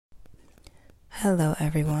Hello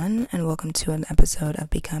everyone, and welcome to an episode of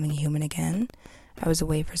Becoming Human Again. I was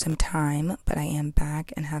away for some time, but I am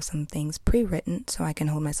back and have some things pre-written so I can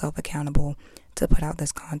hold myself accountable to put out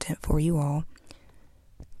this content for you all.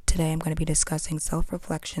 Today I'm going to be discussing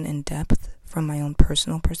self-reflection in depth from my own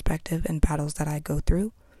personal perspective and battles that I go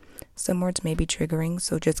through. Some words may be triggering,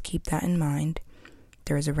 so just keep that in mind.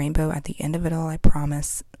 There is a rainbow at the end of it all, I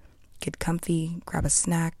promise. Get comfy, grab a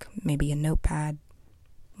snack, maybe a notepad.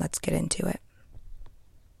 Let's get into it.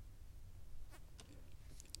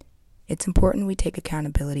 It's important we take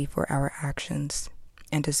accountability for our actions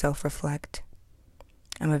and to self-reflect.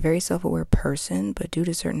 I'm a very self-aware person, but due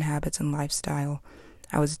to certain habits and lifestyle,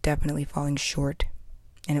 I was definitely falling short,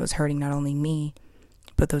 and it was hurting not only me,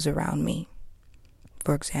 but those around me.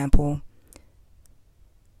 For example,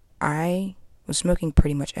 I was smoking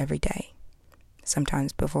pretty much every day,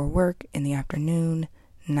 sometimes before work, in the afternoon,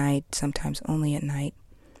 night, sometimes only at night.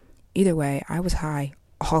 Either way, I was high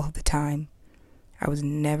all of the time. I was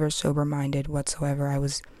never sober-minded whatsoever. I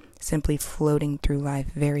was simply floating through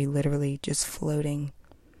life, very literally just floating.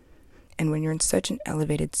 And when you're in such an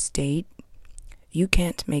elevated state, you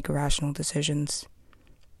can't make rational decisions.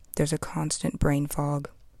 There's a constant brain fog,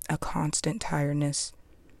 a constant tiredness.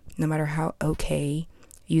 No matter how okay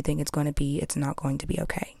you think it's going to be, it's not going to be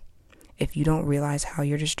okay. If you don't realize how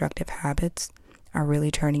your destructive habits are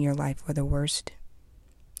really turning your life for the worst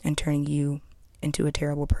and turning you into a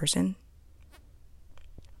terrible person.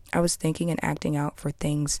 I was thinking and acting out for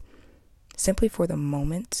things simply for the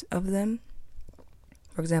moment of them.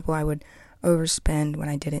 For example, I would overspend when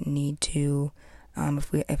I didn't need to.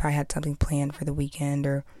 If I had something planned for the weekend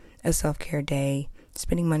or a self-care day,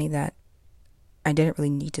 spending money that I didn't really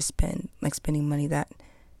need to spend, like spending money that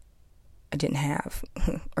I didn't have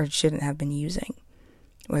or shouldn't have been using.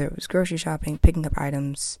 Whether it was grocery shopping, picking up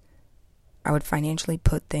items, I would financially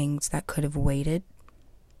put things that could have waited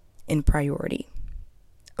in priority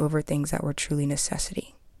over things that were truly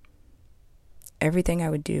necessity. Everything I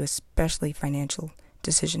would do, especially financial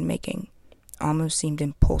decision making, almost seemed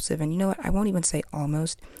impulsive. And you know what? I won't even say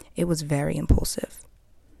almost. It was very impulsive.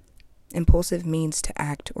 Impulsive means to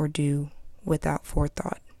act or do without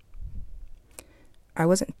forethought. I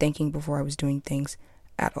wasn't thinking before I was doing things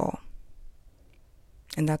at all.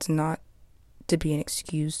 And that's not to be an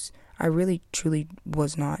excuse. I really, truly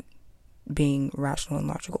was not being rational and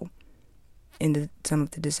logical in some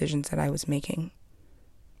of the decisions that I was making.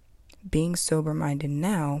 Being sober-minded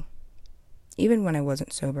now, even when I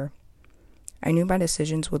wasn't sober, I knew my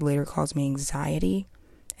decisions would later cause me anxiety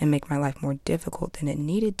and make my life more difficult than it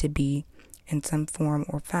needed to be in some form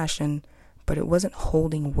or fashion, but it wasn't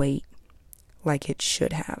holding weight like it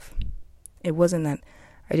should have. It wasn't that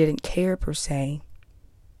I didn't care per se,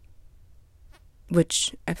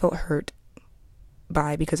 which I felt hurt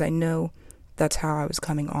by because I know that's how I was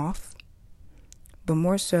coming off. But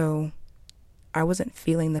more so, I wasn't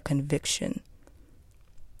feeling the conviction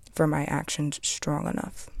for my actions strong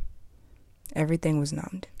enough. Everything was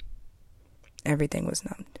numbed.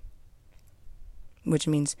 Which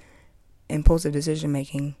means impulsive decision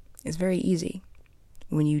making is very easy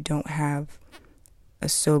when you don't have a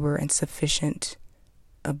sober and sufficient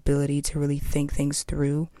ability to really think things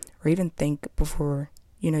through or even think before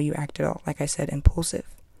you act at all. Like I said, impulsive.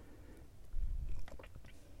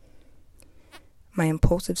 My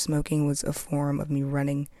impulsive smoking was a form of me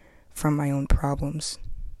running from my own problems,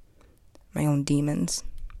 my own demons.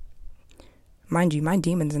 Mind you, my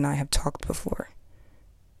demons and I have talked before.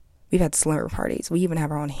 We've had slumber parties. We even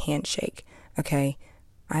have our own handshake, okay?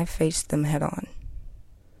 I faced them head on.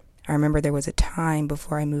 I remember there was a time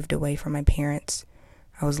before I moved away from my parents.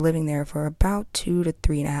 I was living there for about 2 to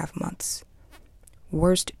 3.5 months.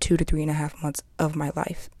 Worst 2 to 3.5 months of my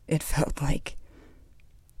life, it felt like.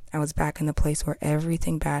 I was back in the place where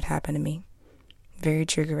everything bad happened to me. Very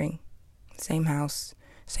triggering. Same house,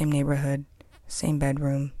 same neighborhood, same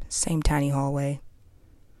bedroom, same tiny hallway.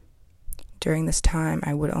 During this time,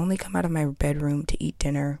 I would only come out of my bedroom to eat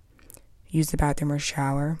dinner, use the bathroom or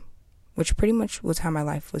shower, which pretty much was how my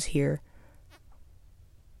life was here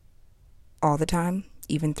all the time,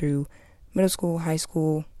 even through middle school, high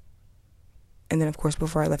school, and then of course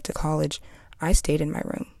before I left to college, I stayed in my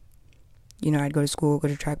room. I'd go to school, go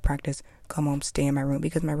to track practice, come home, stay in my room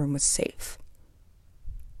because my room was safe.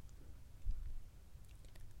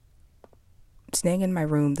 Staying in my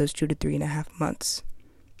room those 2 to 3.5 months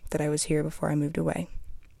that I was here before I moved away.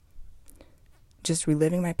 Just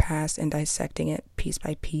reliving my past and dissecting it piece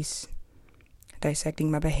by piece. Dissecting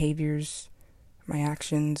my behaviors, my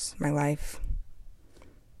actions, my life.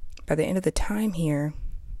 By the end of the time here,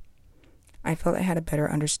 I felt I had a better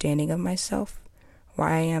understanding of myself,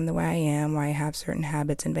 why I am the way I am, why I have certain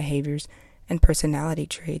habits and behaviors and personality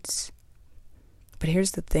traits. But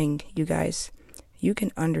here's the thing, you guys. You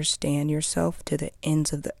can understand yourself to the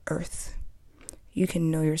ends of the earth. You can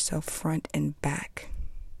know yourself front and back.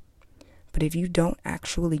 But if you don't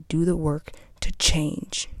actually do the work to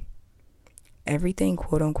change everything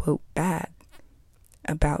quote unquote bad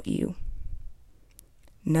about you,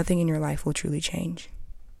 nothing in your life will truly change.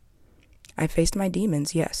 I faced my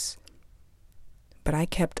demons, yes, but I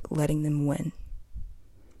kept letting them win.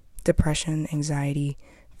 Depression, anxiety,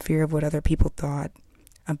 fear of what other people thought,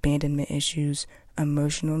 abandonment issues,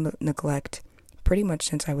 emotional neglect, pretty much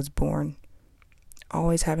since I was born.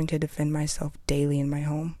 Always having to defend myself daily in my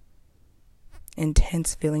home.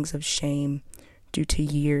 Intense feelings of shame due to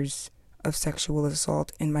years of sexual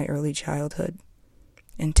assault in my early childhood.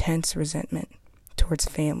 Intense resentment towards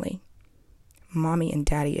family. Mommy and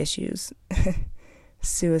daddy issues.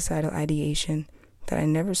 Suicidal ideation that I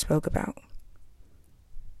never spoke about.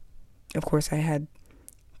 Of course, I had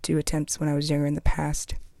 2 attempts when I was younger in the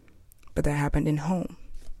past, but that happened in home.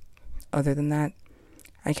 Other than that,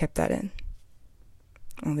 I kept that in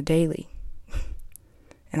on the daily,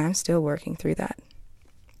 and I'm still working through that.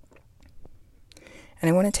 And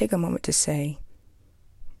I want to take a moment to say,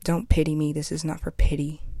 don't pity me. This is not for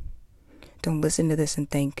pity. Don't listen to this and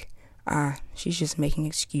think, she's just making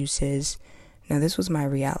excuses. No, this was my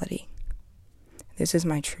reality. This is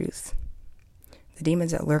my truth. The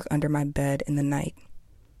demons that lurk under my bed in the night.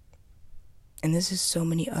 And this is so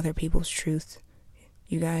many other people's truth.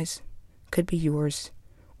 You guys, could be yours,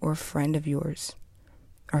 or a friend of yours,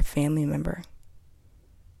 or a family member.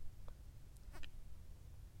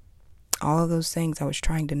 All of those things I was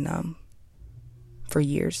trying to numb for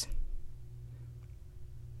years.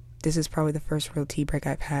 This is probably the first real tea break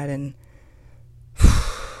I've had in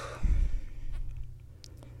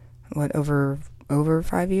over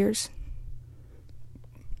 5 years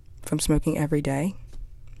from smoking every day.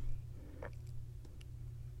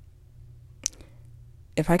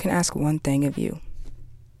 If I can ask one thing of you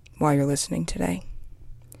while you're listening today,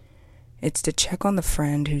 it's to check on the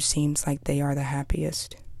friend who seems like they are the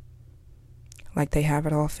happiest, like they have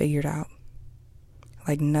it all figured out,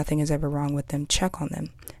 like nothing is ever wrong with them. Check on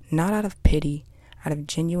them, not out of pity, out of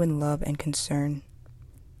genuine love and concern.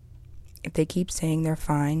 If they keep saying they're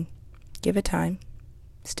fine, give it time,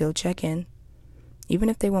 still check in, even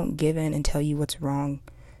if they won't give in and tell you what's wrong,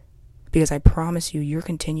 because I promise you, your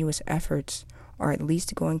continuous efforts are at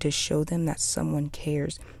least going to show them that someone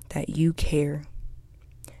cares, that you care.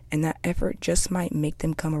 And that effort just might make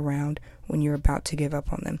them come around when you're about to give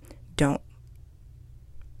up on them. Don't.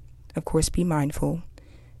 Of course, be mindful.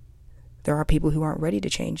 There are people who aren't ready to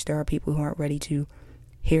change. There are people who aren't ready to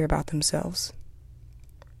hear about themselves.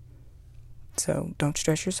 So don't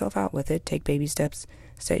stress yourself out with it. Take baby steps.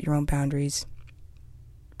 Set your own boundaries.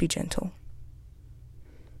 Be gentle.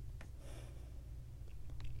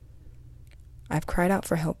 I've cried out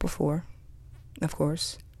for help before, of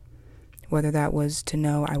course. Whether that was to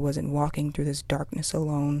know I wasn't walking through this darkness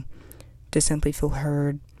alone, to simply feel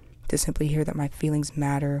heard, to simply hear that my feelings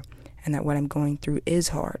matter, and that what I'm going through is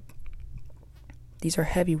hard. These are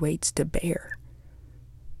heavy weights to bear.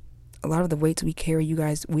 A lot of the weights we carry, you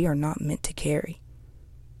guys, we are not meant to carry.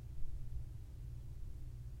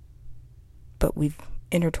 But we've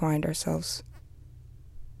intertwined ourselves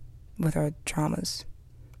with our traumas,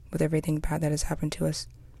 with everything bad that has happened to us,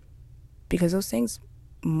 because those things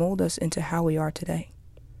mold us into how we are today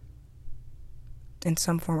in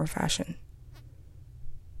some form or fashion.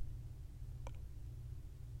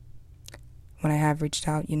 When I have reached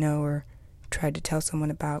out, or tried to tell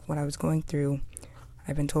someone about what I was going through,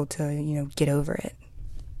 I've been told to, get over it.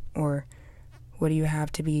 Or, what do you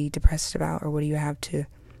have to be depressed about? Or what do you have to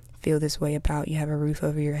feel this way about? You have a roof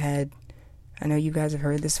over your head. I know you guys have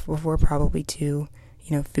heard this before, probably too.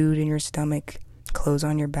 Food in your stomach, clothes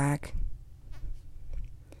on your back.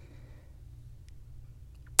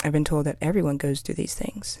 I've been told that everyone goes through these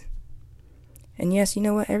things. And yes, you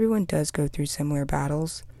know what? Everyone does go through similar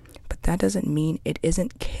battles, but that doesn't mean it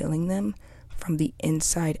isn't killing them from the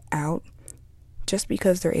inside out just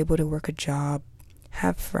because they're able to work a job,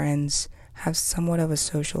 have friends, have somewhat of a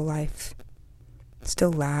social life,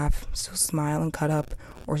 still laugh, still smile and cut up,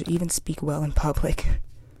 or even speak well in public.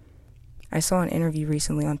 I saw an interview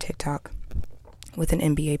recently on TikTok with an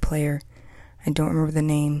NBA player. I don't remember the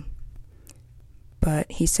name, but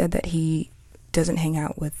he said that he doesn't hang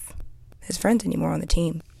out with his friends anymore on the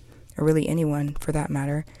team, or really anyone for that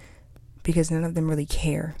matter, because none of them really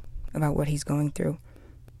care about what he's going through.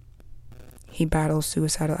 He battles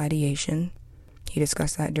suicidal ideation. He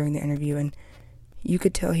discussed that during the interview, and You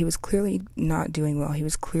could tell he was clearly not doing well. He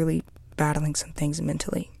was clearly battling some things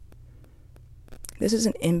mentally. This is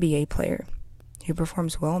an NBA player who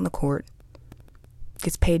performs well on the court,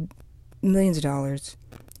 gets paid millions of dollars,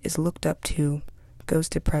 is looked up to, goes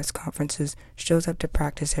to press conferences, shows up to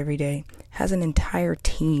practice every day, has an entire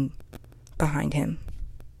team behind him.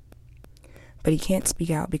 But he can't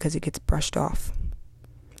speak out because it gets brushed off.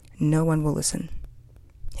 No one will listen.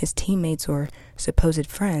 His teammates or supposed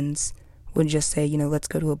friends would just say, let's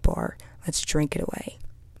go to a bar, let's drink it away,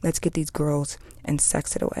 let's get these girls and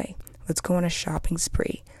sex it away, let's go on a shopping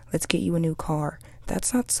spree, let's get you a new car.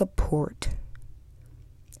 That's not support.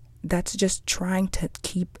 That's just trying to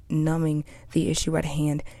keep numbing the issue at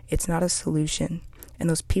hand. It's not a solution, and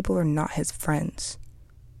those people are not his friends.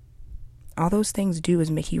 All those things do is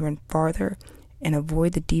make you run farther and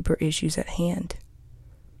avoid the deeper issues at hand.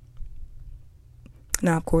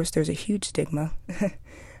 Now, of course, there's a huge stigma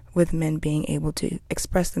with men being able to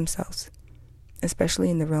express themselves, especially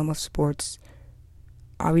in the realm of sports,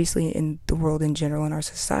 obviously in the world in general, in our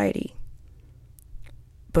society.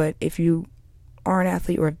 But if you are an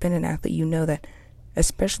athlete or have been an athlete, you know that,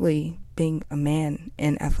 especially being a man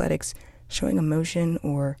in athletics, showing emotion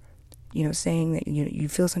or, saying that you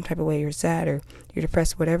feel some type of way, you're sad or you're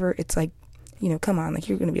depressed, whatever, it's like, come on, like,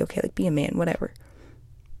 you're going to be okay, like, be a man, whatever.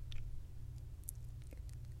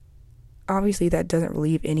 Obviously, that doesn't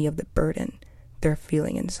relieve any of the burden they're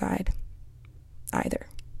feeling inside either.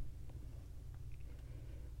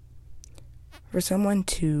 For someone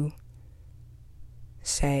to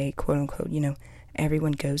say, quote unquote,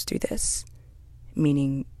 everyone goes through this,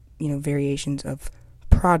 meaning, variations of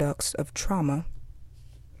products of trauma,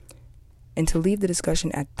 and to leave the discussion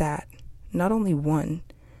at that, not only one,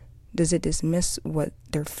 does it dismiss what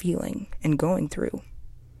they're feeling and going through,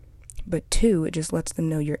 but two, it just lets them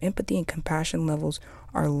know your empathy and compassion levels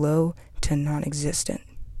are low to non-existent,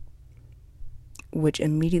 which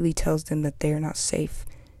immediately tells them that they are not safe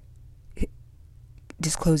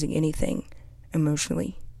disclosing anything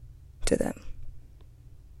emotionally to them.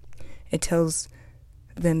 It tells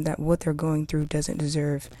them that what they're going through doesn't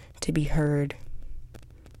deserve to be heard,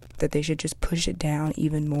 that they should just push it down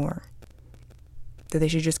even more, that they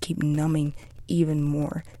should just keep numbing even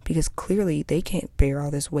more, because clearly they can't bear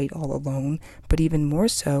all this weight all alone. But even more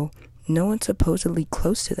so, no one supposedly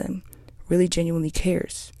close to them really genuinely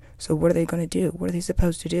cares. So what are they going to do? What are they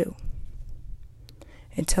supposed to do?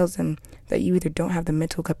 It tells them that you either don't have the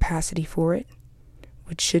mental capacity for it,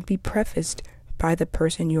 which should be prefaced by the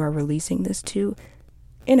person you are releasing this to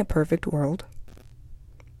in a perfect world,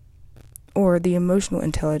 or the emotional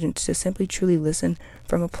intelligence to simply truly listen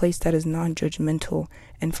from a place that is non-judgmental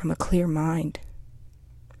and from a clear mind.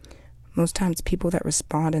 Most times people that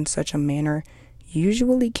respond in such a manner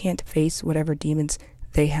usually can't face whatever demons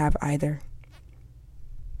they have either.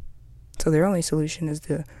 So their only solution is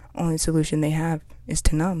the only solution they have is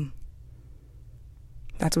to numb.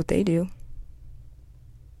 That's what they do.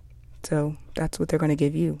 So that's what they're going to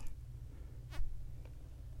give you.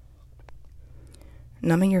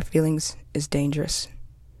 Numbing your feelings is dangerous.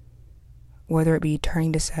 Whether it be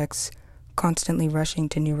turning to sex, constantly rushing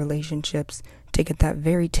to new relationships to get that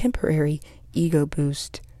very temporary ego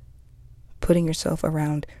boost, putting yourself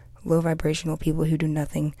around low vibrational people who do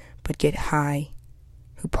nothing but get high,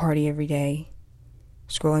 who party every day,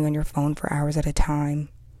 scrolling on your phone for hours at a time,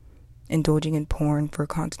 indulging in porn for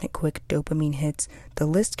constant quick dopamine hits. The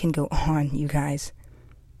list can go on, you guys.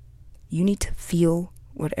 You need to feel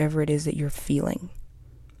whatever it is that you're feeling.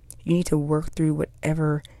 You need to work through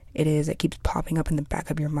whatever it is that keeps popping up in the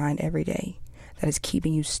back of your mind every day that is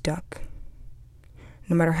keeping you stuck.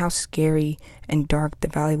 No matter how scary and dark the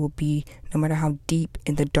valley will be, no matter how deep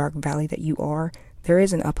in the dark valley that you are, there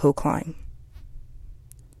is an uphill climb.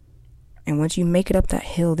 And once you make it up that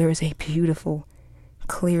hill, there is a beautiful,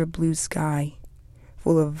 clear blue sky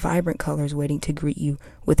full of vibrant colors waiting to greet you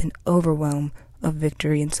with an overwhelm of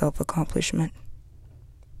victory and self-accomplishment,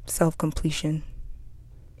 self-completion,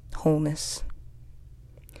 wholeness.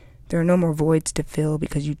 There are no more voids to fill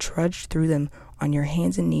because you trudged through them on your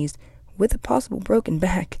hands and knees with a possible broken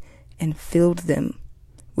back and filled them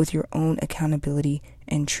with your own accountability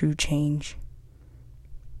and true change.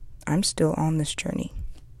 I'm still on this journey.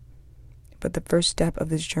 But the first step of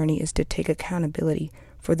this journey is to take accountability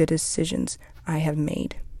for the decisions I have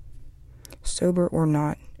made, sober or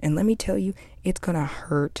not. And let me tell you, it's gonna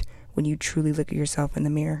hurt when you truly look at yourself in the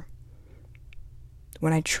mirror.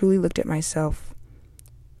 When I truly looked at myself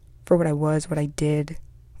for what I was, what I did,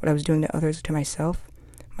 what I was doing to others, to myself,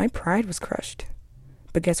 my pride was crushed.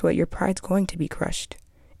 But guess what? Your pride's going to be crushed.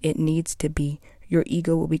 It needs to be. Your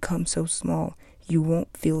ego will become so small, you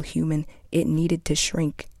won't feel human It needed to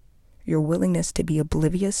shrink. Your willingness to be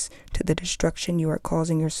oblivious to the destruction you are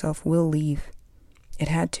causing yourself will leave. It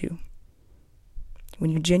had to. When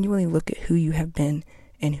you genuinely look at who you have been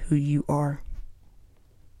and who you are.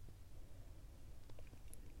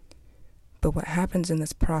 But what happens in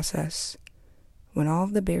this process, when all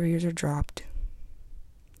of the barriers are dropped,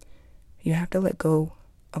 you have to let go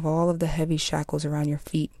of all of the heavy shackles around your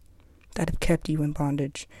feet that have kept you in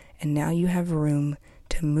bondage, and now you have room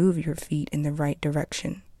to move your feet in the right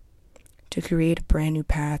direction, to create a brand new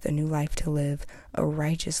path, a new life to live, a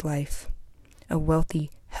righteous life, a wealthy,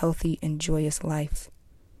 healthy, and joyous life.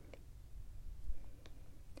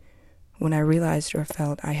 When I realized or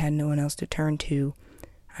felt I had no one else to turn to,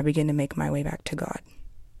 I began to make my way back to God.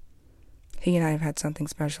 He and I have had something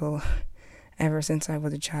special ever since I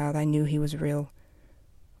was a child. I knew he was real.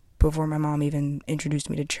 Before my mom even introduced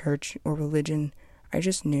me to church or religion, I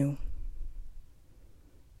just knew.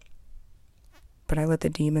 But I let the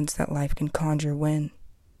demons that life can conjure win.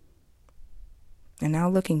 And now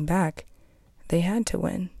looking back, they had to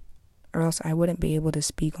win, or else I wouldn't be able to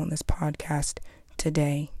speak on this podcast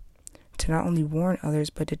today, to not only warn others,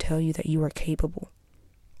 but to tell you that you are capable.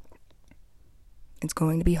 It's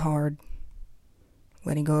going to be hard,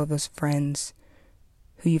 letting go of those friends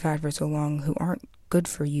who you've had for so long who aren't good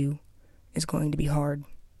for you is going to be hard.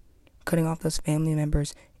 Cutting off those family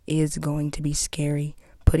members is going to be scary.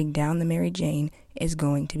 Putting down the Mary Jane is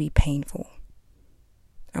going to be painful.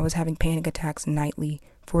 I was having panic attacks nightly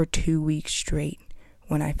for 2 weeks straight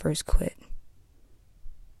when I first quit.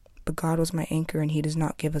 But God was my anchor, and He does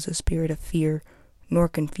not give us a spirit of fear nor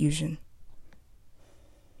confusion.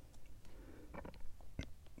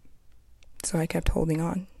 So I kept holding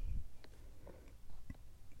on.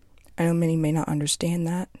 I know many may not understand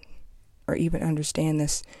that, or even understand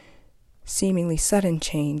this seemingly sudden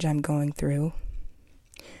change I'm going through,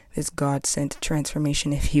 this God-sent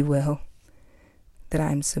transformation, if you will, that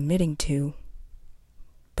I'm submitting to,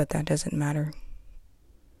 but that doesn't matter.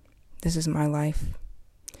 This is my life,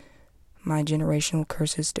 my generational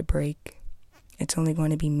curses to break. It's only going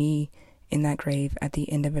to be me in that grave at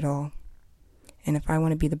the end of it all. And if I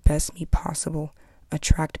want to be the best me possible,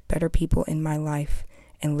 attract better people in my life,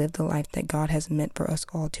 and live the life that God has meant for us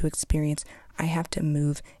all to experience, I have to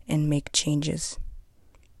move and make changes.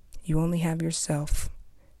 You only have yourself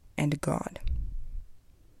and God.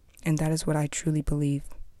 And that is what I truly believe.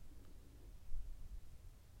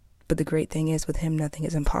 But the great thing is, with Him, nothing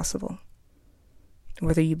is impossible.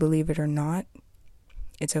 Whether you believe it or not,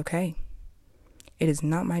 it's okay. It is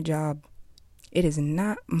not my job. It is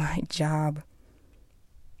not my job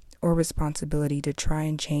or responsibility to try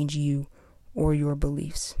and change you or your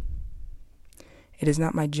beliefs. It is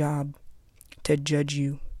not my job to judge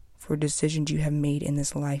you for decisions you have made in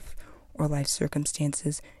this life or life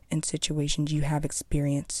circumstances and situations you have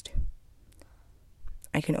experienced.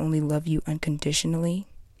 I can only love you unconditionally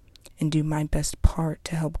and do my best part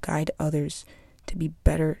to help guide others to be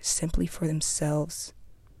better simply for themselves.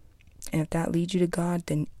 And if that leads you to God,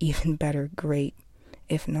 then even better, great.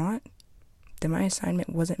 If not, then my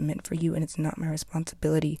assignment wasn't meant for you, and it's not my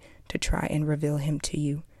responsibility to try and reveal Him to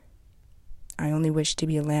you. I only wish to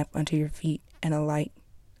be a lamp unto your feet and a light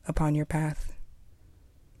upon your path.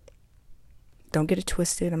 Don't get it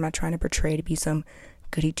twisted. I'm not trying to portray to be some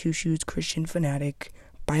goody two-shoes Christian fanatic,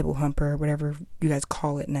 Bible humper, whatever you guys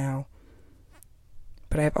call it now.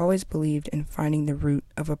 But I've always believed in finding the root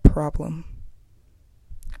of a problem,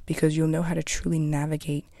 because you'll know how to truly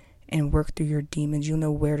navigate and work through your demons. You'll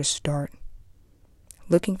know where to start.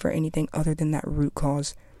 Looking for anything other than that root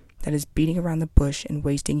cause that is beating around the bush and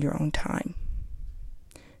wasting your own time.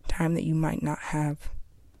 Time that you might not have.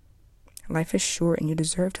 Life is short, and you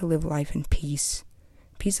deserve to live life in peace.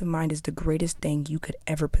 Peace of mind is the greatest thing you could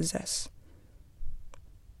ever possess.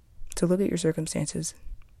 So look at your circumstances.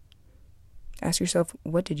 Ask yourself,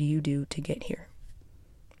 what did you do to get here?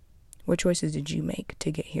 What choices did you make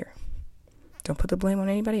to get here? Don't put the blame on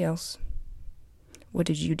anybody else. What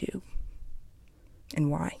did you do? And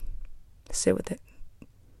why? Sit with it.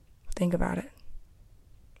 Think about it.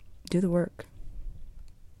 Do the work.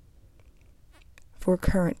 For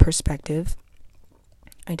current perspective,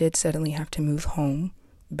 I did suddenly have to move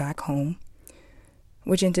back home,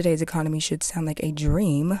 which in today's economy should sound like a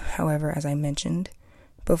dream. However, as I mentioned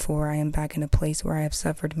before, I am back in a place where I have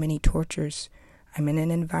suffered many tortures. I'm in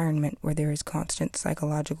an environment where there is constant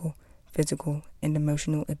psychological, physical, and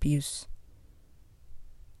emotional abuse.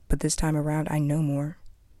 But this time around, I know more.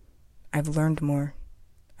 I've learned more.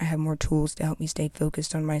 I have more tools to help me stay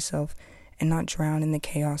focused on myself and not drown in the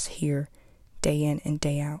chaos here, day in and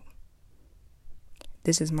day out.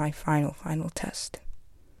 This is my final test.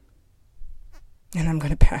 And I'm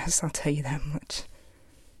going to pass, I'll tell you that much.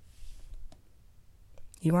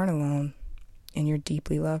 You aren't alone, and you're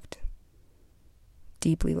deeply loved.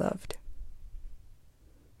 Deeply loved.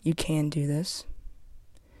 You can do this.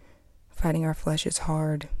 Fighting our flesh is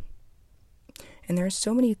hard. And there are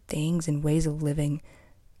so many things and ways of living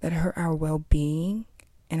that hurt our well-being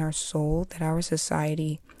and our soul that our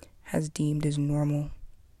society has deemed as normal.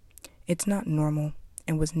 It's not normal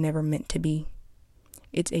and was never meant to be.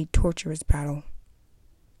 It's a torturous battle.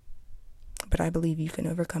 But I believe you can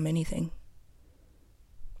overcome anything.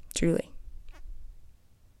 Truly.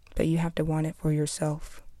 But you have to want it for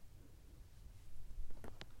yourself.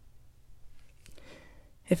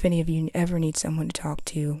 If any of you ever need someone to talk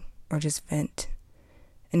to or just vent,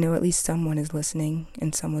 and know at least someone is listening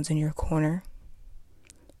and someone's in your corner,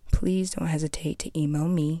 please don't hesitate to email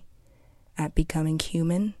me at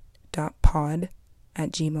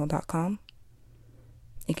becominghuman.pod@gmail.com.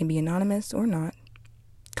 It can be anonymous or not.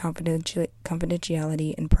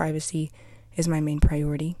 Confidentiality and privacy is my main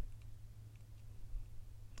priority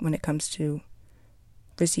when it comes to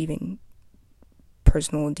receiving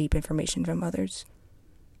personal and deep information from others.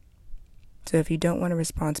 So if you don't want a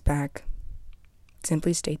response back,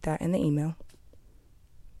 simply state that in the email.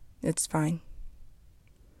 It's fine.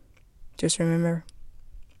 Just remember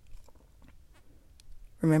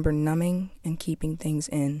numbing and keeping things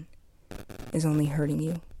in is only hurting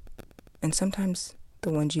you. And sometimes the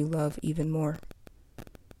ones you love even more.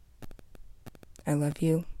 I love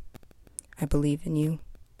you. I believe in you.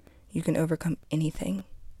 You can overcome anything.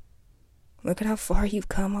 Look at how far you've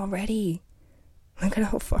come already. Look at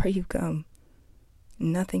how far you've come.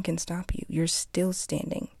 Nothing can stop you. You're still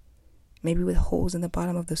standing. Maybe with holes in the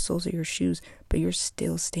bottom of the soles of your shoes, but you're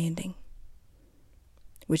still standing.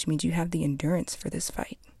 Which means you have the endurance for this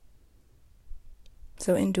fight.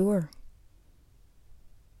 So endure.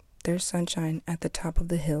 There's sunshine at the top of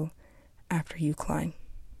the hill after you climb.